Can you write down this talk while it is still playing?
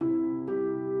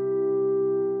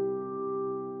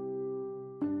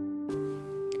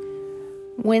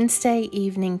Wednesday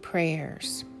evening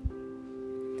prayers.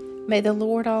 May the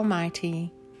Lord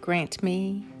Almighty grant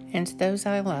me and those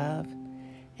I love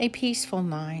a peaceful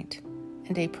night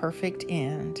and a perfect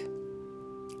end.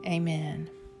 Amen.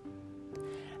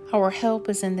 Our help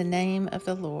is in the name of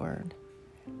the Lord,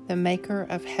 the maker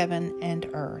of heaven and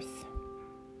earth.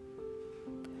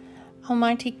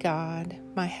 Almighty God,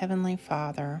 my heavenly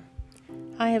Father,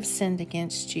 I have sinned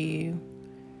against you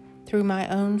through my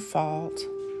own fault,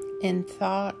 in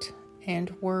thought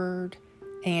and word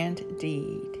and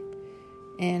deed,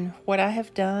 in what I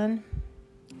have done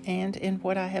and in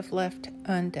what I have left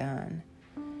undone.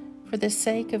 For the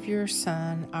sake of your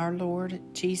Son, our Lord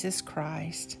Jesus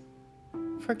Christ,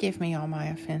 forgive me all my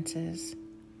offenses,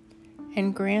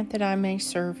 and grant that I may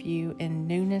serve you in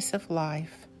newness of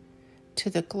life,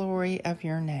 to the glory of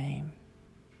your name.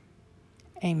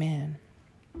 Amen.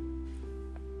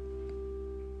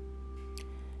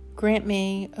 Grant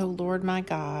me, O Lord my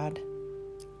God,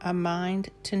 a mind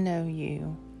to know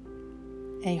you,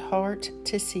 a heart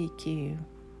to seek you,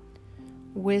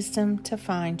 wisdom to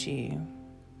find you,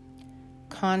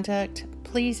 conduct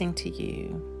pleasing to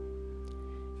you,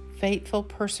 faithful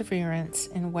perseverance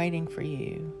in waiting for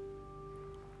you,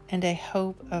 and a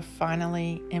hope of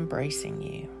finally embracing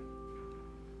you.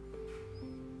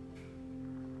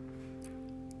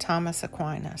 Thomas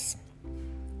Aquinas.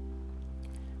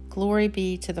 Glory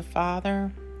be to the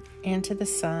Father, and to the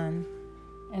Son,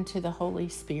 and to the Holy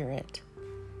Spirit,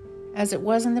 as it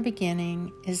was in the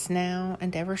beginning, is now,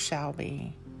 and ever shall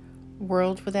be,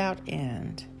 world without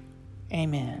end.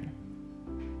 Amen.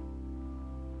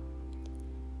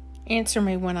 Answer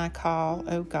me when I call,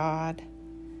 O God,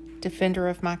 defender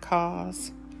of my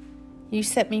cause. You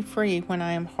set me free when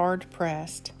I am hard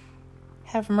pressed.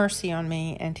 Have mercy on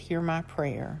me and hear my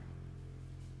prayer.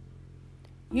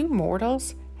 You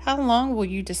mortals, how long will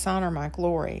you dishonor my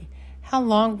glory? How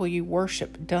long will you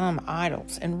worship dumb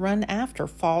idols and run after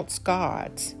false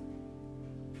gods?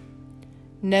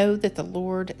 Know that the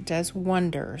Lord does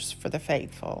wonders for the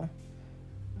faithful.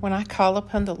 When I call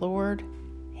upon the Lord,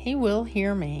 he will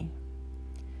hear me.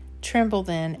 Tremble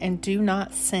then and do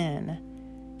not sin.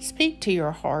 Speak to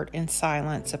your heart in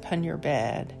silence upon your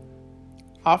bed.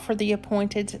 Offer the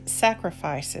appointed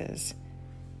sacrifices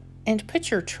and put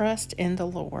your trust in the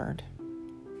Lord.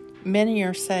 Many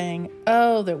are saying,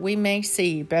 "Oh, that we may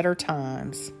see better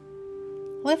times."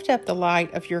 Lift up the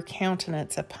light of your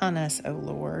countenance upon us, O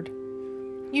Lord.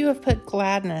 You have put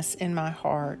gladness in my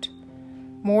heart,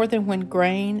 more than when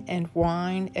grain and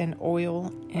wine and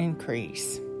oil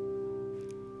increase.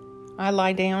 I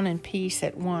lie down in peace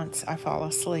at once I fall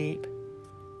asleep,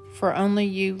 for only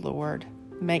you, Lord,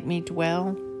 make me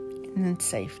dwell in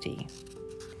safety.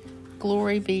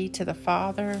 Glory be to the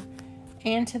Father,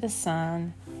 and to the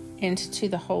Son, and to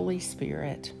the Holy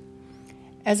Spirit,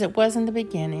 as it was in the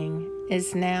beginning,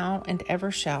 is now, and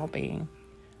ever shall be,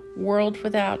 world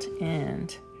without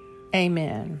end.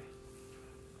 Amen.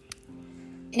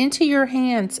 Into your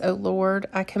hands, O Lord,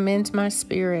 I commend my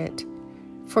spirit,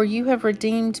 for you have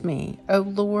redeemed me, O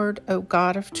Lord, O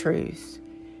God of truth.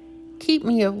 Keep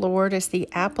me, O Lord, as the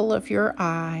apple of your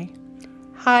eye.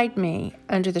 Hide me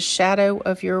under the shadow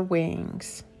of your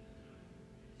wings.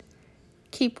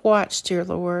 Keep watch, dear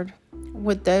Lord,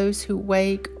 with those who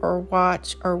wake or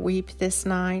watch or weep this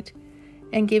night,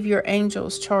 and give your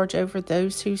angels charge over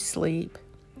those who sleep.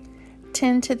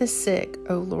 Tend to the sick,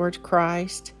 O Lord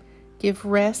Christ. Give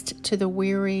rest to the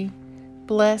weary.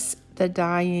 Bless the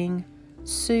dying.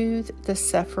 Soothe the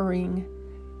suffering.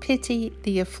 Pity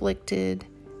the afflicted.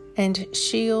 And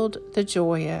shield the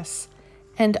joyous.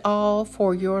 And all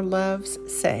for your love's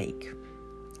sake.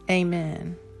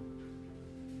 Amen.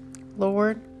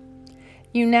 Lord,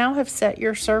 you now have set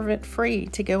your servant free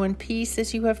to go in peace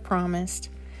as you have promised.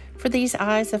 For these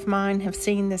eyes of mine have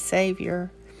seen the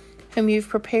Savior, whom you've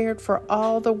prepared for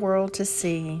all the world to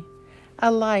see,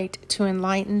 a light to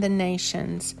enlighten the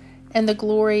nations, and the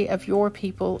glory of your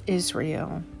people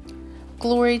Israel.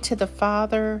 Glory to the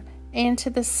Father, and to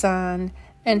the Son,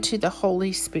 and to the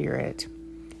Holy Spirit,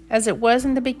 as it was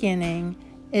in the beginning,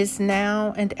 is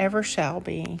now, and ever shall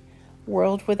be,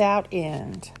 world without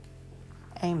end.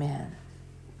 Amen.